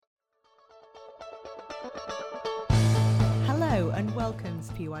Hello and welcome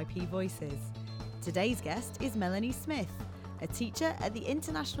to PYP Voices. Today's guest is Melanie Smith, a teacher at the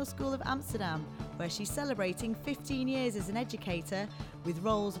International School of Amsterdam, where she's celebrating 15 years as an educator with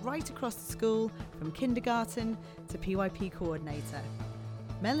roles right across the school, from kindergarten to PYP coordinator.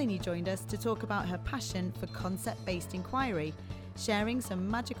 Melanie joined us to talk about her passion for concept-based inquiry, sharing some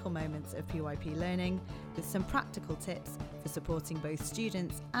magical moments of PYP learning with some practical tips for supporting both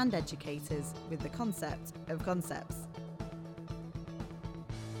students and educators with the concept of concepts.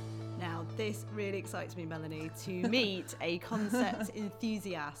 Now, this really excites me, Melanie, to meet a concept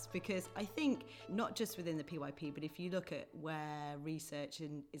enthusiast, because I think not just within the PYP, but if you look at where research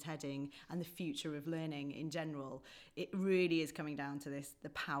is heading and the future of learning in general, it really is coming down to the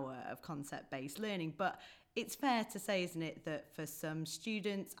power of concept-based learning. But it's fair to say, isn't it, that for some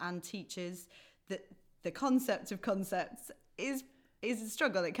students and teachers, that the concept of concepts is a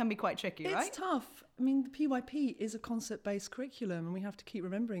struggle. It can be quite tricky, right? It's tough. I mean, the PYP is a concept-based curriculum, and we have to keep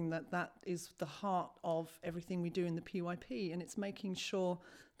remembering that that is the heart of everything we do in the PYP, and it's making sure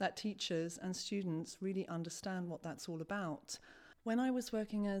that teachers and students really understand what that's all about. When I was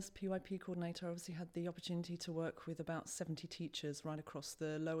working as PYP coordinator, I obviously had the opportunity to work with about 70 teachers right across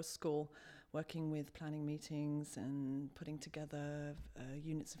the lower school, working with planning meetings and putting together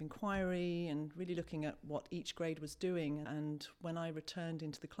units of inquiry and really looking at what each grade was doing. And when I returned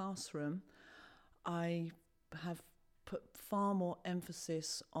into the classroom, I have put far more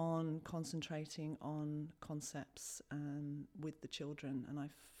emphasis on concentrating on concepts with the children. And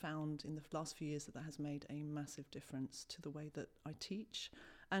I've found in the last few years that has made a massive difference to the way that I teach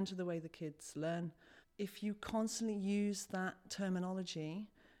and to the way the kids learn. If you constantly use that terminology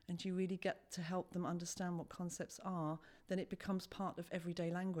and you really get to help them understand what concepts are, then it becomes part of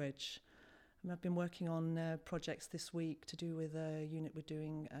everyday language. And I've been working on projects this week to do with a unit we're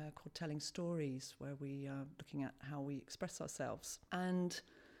doing called Telling Stories, where we are looking at how we express ourselves. And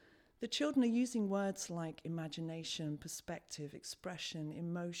the children are using words like imagination, perspective, expression,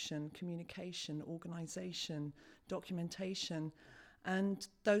 emotion, communication, organisation, documentation. And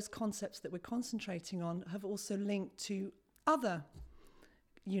those concepts that we're concentrating on have also linked to other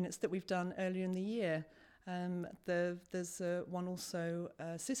units that we've done earlier in the year. There's one also,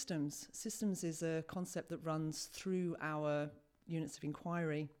 systems. Systems is a concept that runs through our units of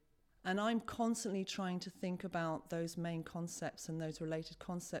inquiry. And I'm constantly trying to think about those main concepts and those related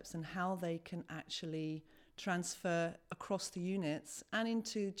concepts and how they can actually transfer across the units and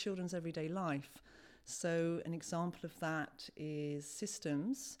into children's everyday life. So an example of that is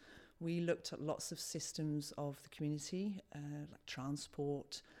systems. We looked at lots of systems of the community, like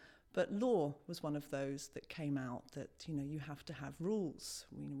transport, but law was one of those that came out that, you have to have rules.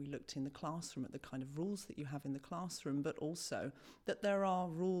 We looked in the classroom at the kind of rules that you have in the classroom, but also that there are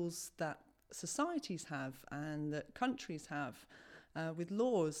rules that societies have and that countries have with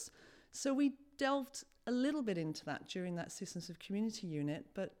laws. So we delved a little bit into that during that Systems of Community unit,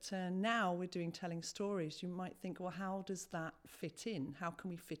 but now we're doing Telling Stories. You might think, well, how does that fit in? How can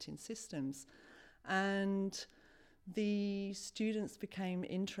we fit in systems? And the students became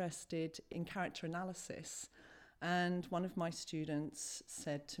interested in character analysis. And one of my students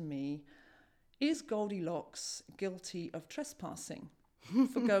said to me, is Goldilocks guilty of trespassing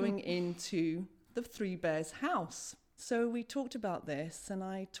for going into the Three Bears house? So we talked about this, and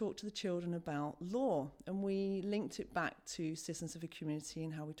I talked to the children about law, and we linked it back to Systems of a Community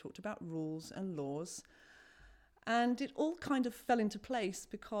and how we talked about rules and laws. And it all kind of fell into place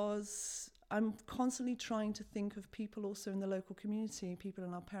because I'm constantly trying to think of people also in the local community, people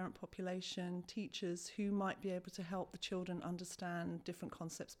in our parent population, teachers who might be able to help the children understand different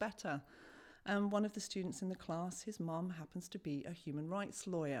concepts better. And one of the students in the class, his mum happens to be a human rights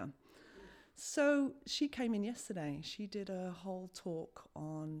lawyer. So she came in yesterday. She did a whole talk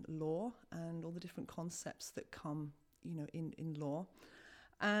on law and all the different concepts that come, in law.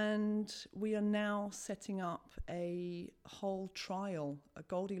 And we are now setting up a whole trial, a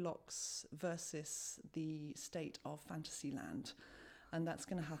Goldilocks versus the state of Fantasyland. And that's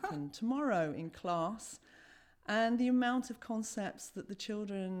going to happen tomorrow in class. And the amount of concepts that the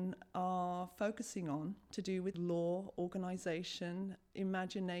children are focusing on to do with law, organisation,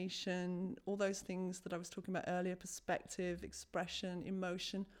 imagination, all those things that I was talking about earlier, perspective, expression,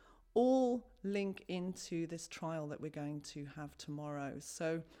 emotion, all link into this trial that we're going to have tomorrow.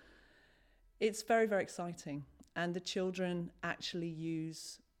 So it's very, very exciting. And the children actually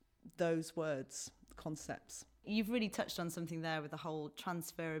use those words, concepts. You've really touched on something there with the whole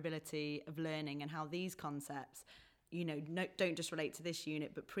transferability of learning and how these concepts don't just relate to this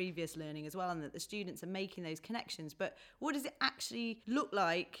unit, but previous learning as well, and that the students are making those connections. But what does it actually look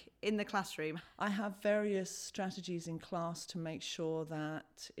like in the classroom? I have various strategies in class to make sure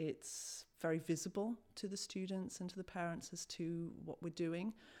that it's very visible to the students and to the parents as to what we're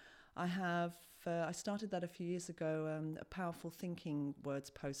doing. I started that a few years ago, a powerful thinking words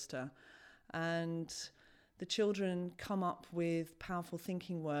poster, and the children come up with powerful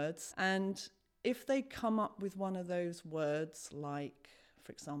thinking words, and if they come up with one of those words, like,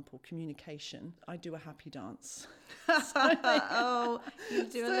 for example, communication, I do a happy dance. Oh, you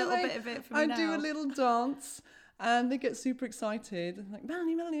do a little bit of it for me now. I do a little dance, and they get super excited. And like,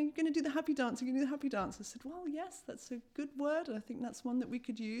 Melanie, you're going to do the happy dance. You're going to do the happy dance. I said, well, yes, that's a good word. I think that's one that we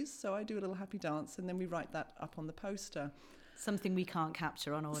could use. So I do a little happy dance, and then we write that up on the poster. Something we can't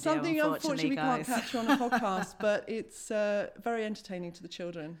capture on audio, Something unfortunately we guys. can't capture on a podcast, but it's very entertaining to the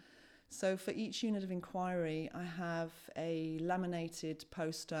children. So for each unit of inquiry, I have a laminated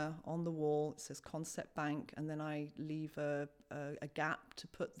poster on the wall. It says Concept Bank, and then I leave a gap to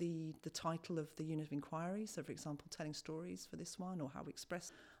put the title of the unit of inquiry. So, for example, telling stories for this one, or how we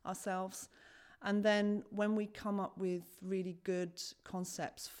express ourselves. And then when we come up with really good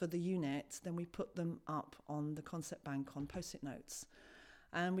concepts for the unit, then we put them up on the Concept Bank on Post-it notes.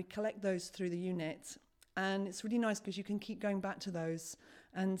 And we collect those through the unit. And it's really nice because you can keep going back to those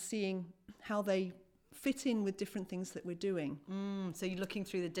and seeing how they fit in with different things that we're doing. So you're looking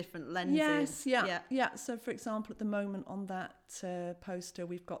through the different lenses. Yes, yeah. So, for example, at the moment on that poster,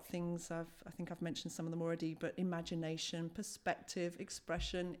 we've got things, I think I've mentioned some of them already, but imagination, perspective,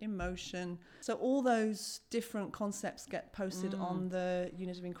 expression, emotion. So all those different concepts get posted on the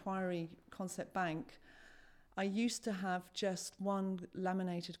Unit of Inquiry Concept Bank. I used to have just one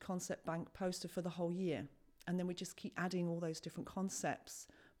laminated Concept Bank poster for the whole year, and then we just keep adding all those different concepts.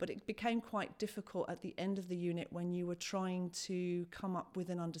 But it became quite difficult at the end of the unit when you were trying to come up with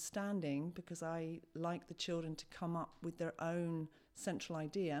an understanding, because I like the children to come up with their own central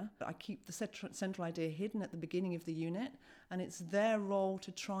idea. I keep the central idea hidden at the beginning of the unit, and it's their role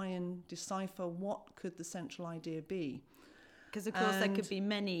to try and decipher what could the central idea be. Because, of course, there could be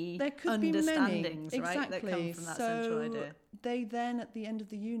many understandings, right, that come from that central idea. They then, at the end of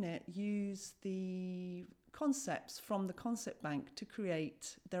the unit, use the concepts from the Concept Bank to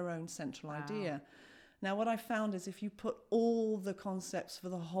create their own central idea. Now, what I found is if you put all the concepts for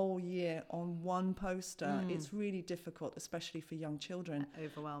the whole year on one poster, it's really difficult, especially for young children,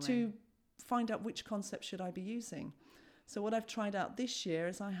 overwhelming, to find out which concept should I be using. So what I've tried out this year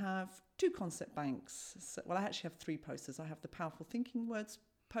is I have 2 concept banks. I actually have 3 posters. I have the Powerful Thinking Words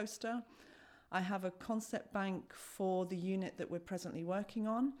poster. I have a concept bank for the unit that we're presently working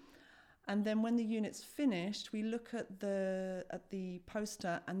on. And then when the unit's finished, we look at the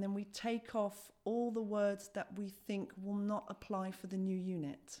poster, and then we take off all the words that we think will not apply for the new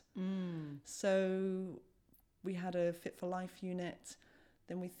unit. So we had a Fit for Life unit.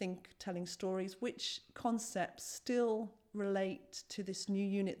 Then we think telling stories, which concepts still relate to this new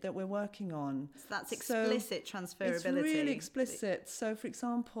unit that we're working on. So that's explicit transferability. It's really explicit. So, for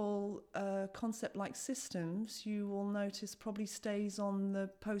example, a concept like systems, you will notice probably stays on the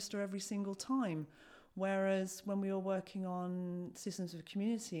poster every single time. Whereas when we were working on systems of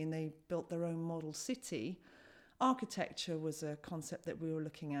community and they built their own model city, architecture was a concept that we were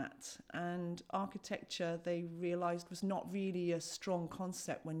looking at. And architecture, they realised, was not really a strong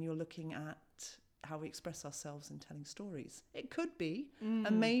concept when you're looking at how we express ourselves and telling stories. It could be,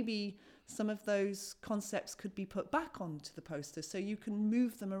 and maybe some of those concepts could be put back onto the poster so you can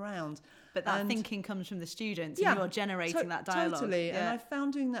move them around. But that thinking comes from the students, and you're generating that dialogue. Totally, and I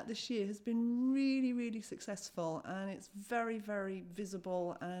found doing that this year has been really, really successful, and it's very, very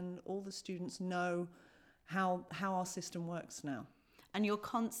visible, and all the students know how our system works now. And you're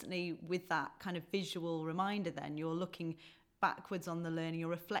constantly, with that kind of visual reminder then, you're looking backwards on the learning, you're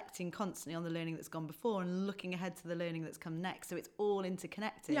reflecting constantly on the learning that's gone before and looking ahead to the learning that's come next. So it's all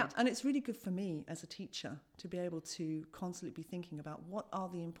interconnected. Yeah, and it's really good for me as a teacher to be able to constantly be thinking about what are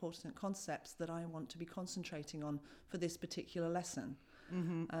the important concepts that I want to be concentrating on for this particular lesson.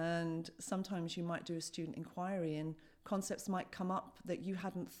 And sometimes you might do a student inquiry and concepts might come up that you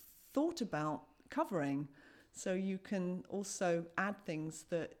hadn't thought about covering. So you can also add things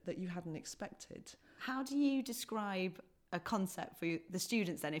that you hadn't expected. How do you describe a concept for the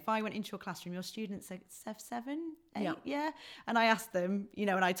students then? If I went into your classroom, your students are 7, 8, and I asked them, and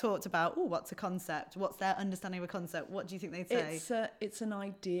I talked about, what's a concept? What's their understanding of a concept? What do you think they'd say? It's an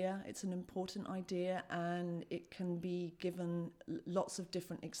idea. It's an important idea, and it can be given lots of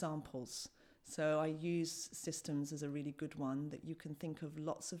different examples. So I use systems as a really good one, that you can think of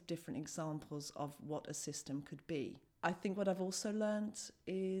lots of different examples of what a system could be. I think what I've also learned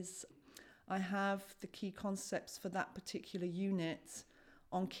is I have the key concepts for that particular unit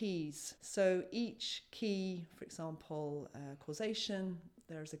on keys. So each key, for example, causation,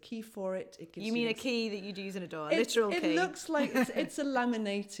 there's a key for it. It gives you mean a key that you'd use in a door, a it, literal key? It looks like it's a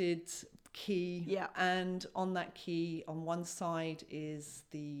laminated key, yeah. And on that key, on one side is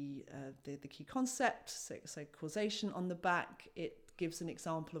the key concept, so causation. On the back, it gives an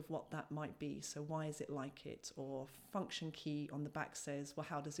example of what that might be. So why is it like it? Or function key on the back says, well,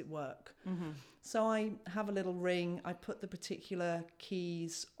 how does it work? Mm-hmm. So I have a little ring. I put the particular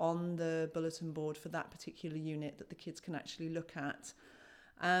keys on the bulletin board for that particular unit that the kids can actually look at.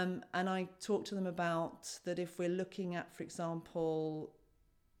 And I talk to them about that if we're looking at, for example,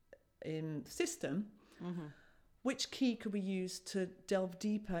 in system, mm-hmm. which key could we use to delve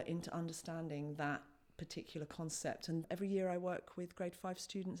deeper into understanding that particular concept. And every year I work with grade 5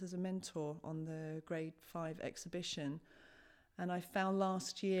 students as a mentor on the grade 5 exhibition, and I found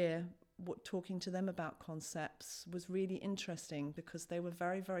last year talking to them about concepts was really interesting, because they were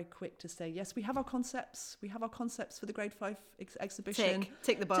very, very quick to say, yes, we have our concepts for the grade 5 exhibition.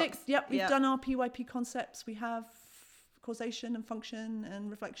 Tick the box. We've done our PYP concepts, we have causation and function and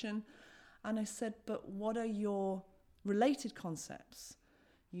reflection. And I said, but what are your related concepts?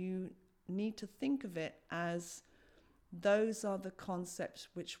 You need to think of it as those are the concepts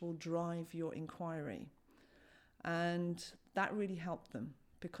which will drive your inquiry. And that really helped them,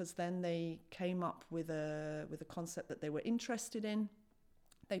 because then they came up with a concept that they were interested in.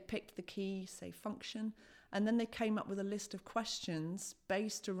 They picked the key, say function, and then they came up with a list of questions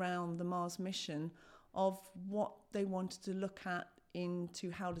based around the Mars mission of what they wanted to look at into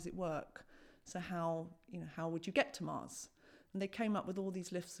how does it work. So how would you get to Mars? And they came up with all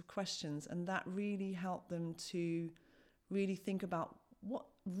these lists of questions, and that really helped them to really think about what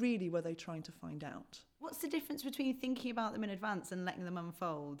really were they trying to find out. What's the difference between thinking about them in advance and letting them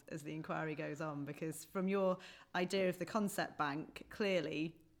unfold as the inquiry goes on? Because from your idea of the concept bank,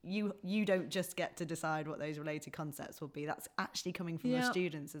 clearly you don't just get to decide what those related concepts will be. That's actually coming from your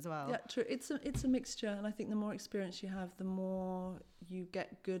students as well. Yeah, true. It's a mixture, and I think the more experience you have, the more you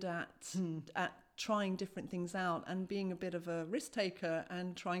get good at trying different things out and being a bit of a risk taker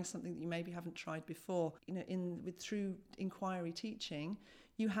and trying something that you maybe haven't tried before. Through inquiry teaching,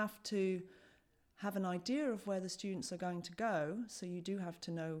 you have to have an idea of where the students are going to go. So you do have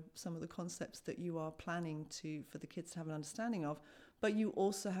to know some of the concepts that you are planning for the kids to have an understanding of. But you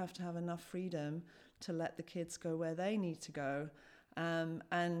also have to have enough freedom to let the kids go where they need to go,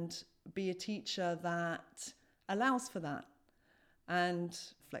 and be a teacher that allows for that, and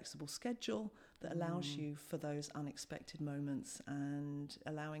flexible schedule that allows you for those unexpected moments, and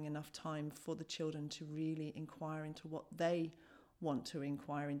allowing enough time for the children to really inquire into what they want to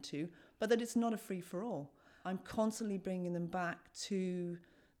inquire into, but that it's not a free-for-all. I'm constantly bringing them back to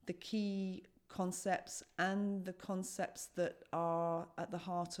the key concepts and the concepts that are at the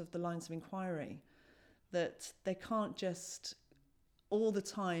heart of the lines of inquiry, that they can't just all the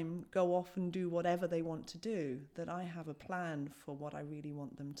time go off and do whatever they want to do, that I have a plan for what I really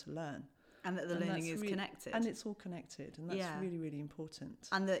want them to learn. And that the learning is connected. And it's all connected, and that's really, really important.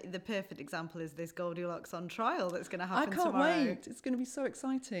 And the perfect example is this Goldilocks on trial that's going to happen tomorrow. I can't wait. It's going to be so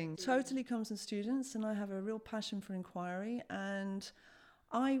exciting. Totally comes from students, and I have a real passion for inquiry, and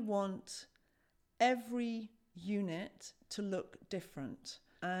I want every unit to look different.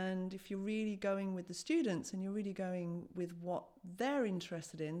 And if you're really going with the students and you're really going with what they're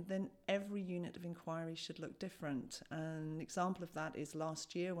interested in, then every unit of inquiry should look different. And an example of that is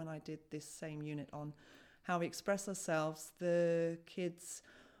last year when I did this same unit on how we express ourselves. The kids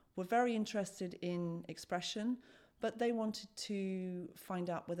were very interested in expression, but they wanted to find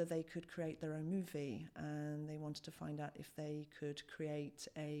out whether they could create their own movie, and they wanted to find out if they could create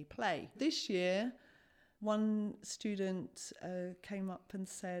a play. This year, one student came up and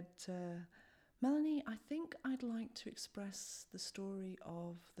said, Melanie, I think I'd like to express the story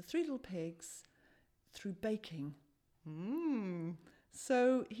of the Three Little Pigs through baking.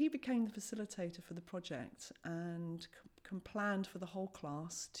 So he became the facilitator for the project and planned for the whole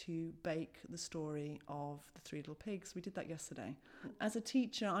class to bake the story of the Three Little Pigs. We did that yesterday. As a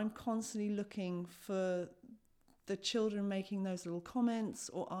teacher, I'm constantly looking for the children making those little comments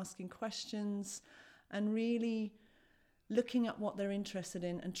or asking questions, and really looking at what they're interested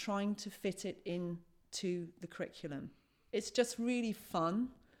in and trying to fit it into the curriculum. It's just really fun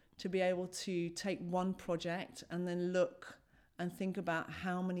to be able to take one project and then look and think about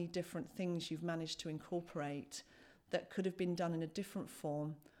how many different things you've managed to incorporate that could have been done in a different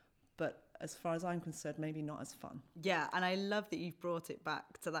form, but as far as I'm concerned, maybe not as fun. Yeah, and I love that you've brought it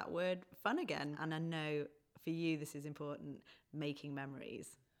back to that word fun again. And I know for you this is important, making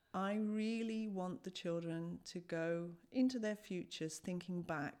memories. I really want the children to go into their futures thinking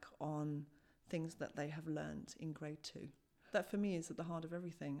back on things that they have learned in grade 2. That for me is at the heart of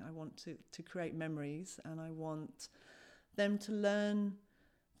everything. I want to create memories, and I want them to learn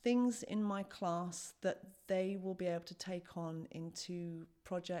things in my class that they will be able to take on into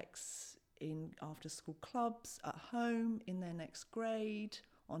projects in after school clubs, at home, in their next grade,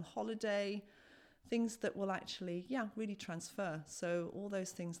 on holiday, things that will actually, really transfer. So all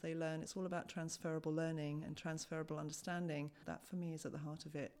those things they learn, it's all about transferable learning and transferable understanding. That for me is at the heart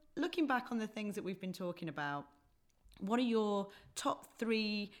of it. Looking back on the things that we've been talking about, what are your top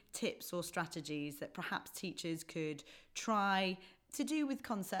 3 tips or strategies that perhaps teachers could try to do with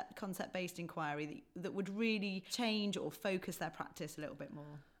concept-based inquiry that would really change or focus their practice a little bit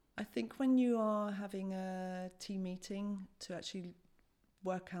more? I think when you are having a team meeting to actually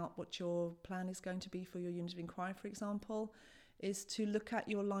work out what your plan is going to be for your unit of inquiry, for example, is to look at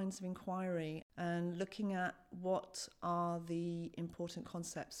your lines of inquiry and looking at what are the important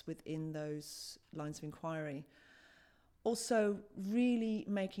concepts within those lines of inquiry. Also, really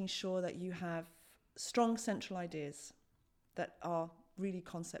making sure that you have strong central ideas that are really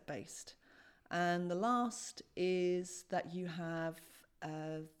concept-based. And the last is that you have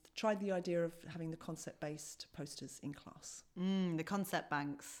tried the idea of having the concept-based posters in class. The concept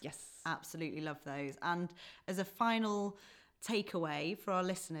banks. Yes. Absolutely love those. And as a final takeaway for our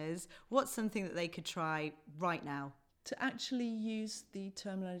listeners, what's something that they could try right now? To actually use the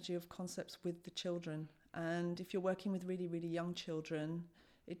terminology of concepts with the children. And if you're working with really, really young children,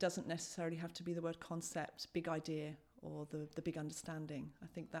 it doesn't necessarily have to be the word concept, big idea, or the big understanding. I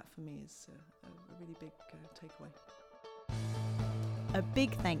think that for me is a really big takeaway. A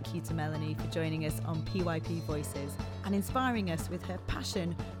big thank you to Melanie for joining us on PYP Voices and inspiring us with her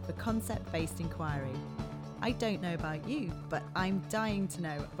passion for concept-based inquiry. I don't know about you, but I'm dying to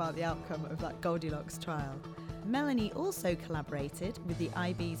know about the outcome of that Goldilocks trial. Melanie also collaborated with the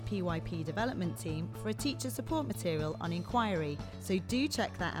IB's PYP development team for a teacher support material on inquiry, so do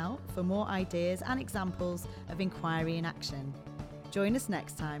check that out for more ideas and examples of inquiry in action. Join us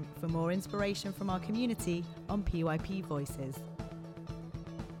next time for more inspiration from our community on PYP Voices.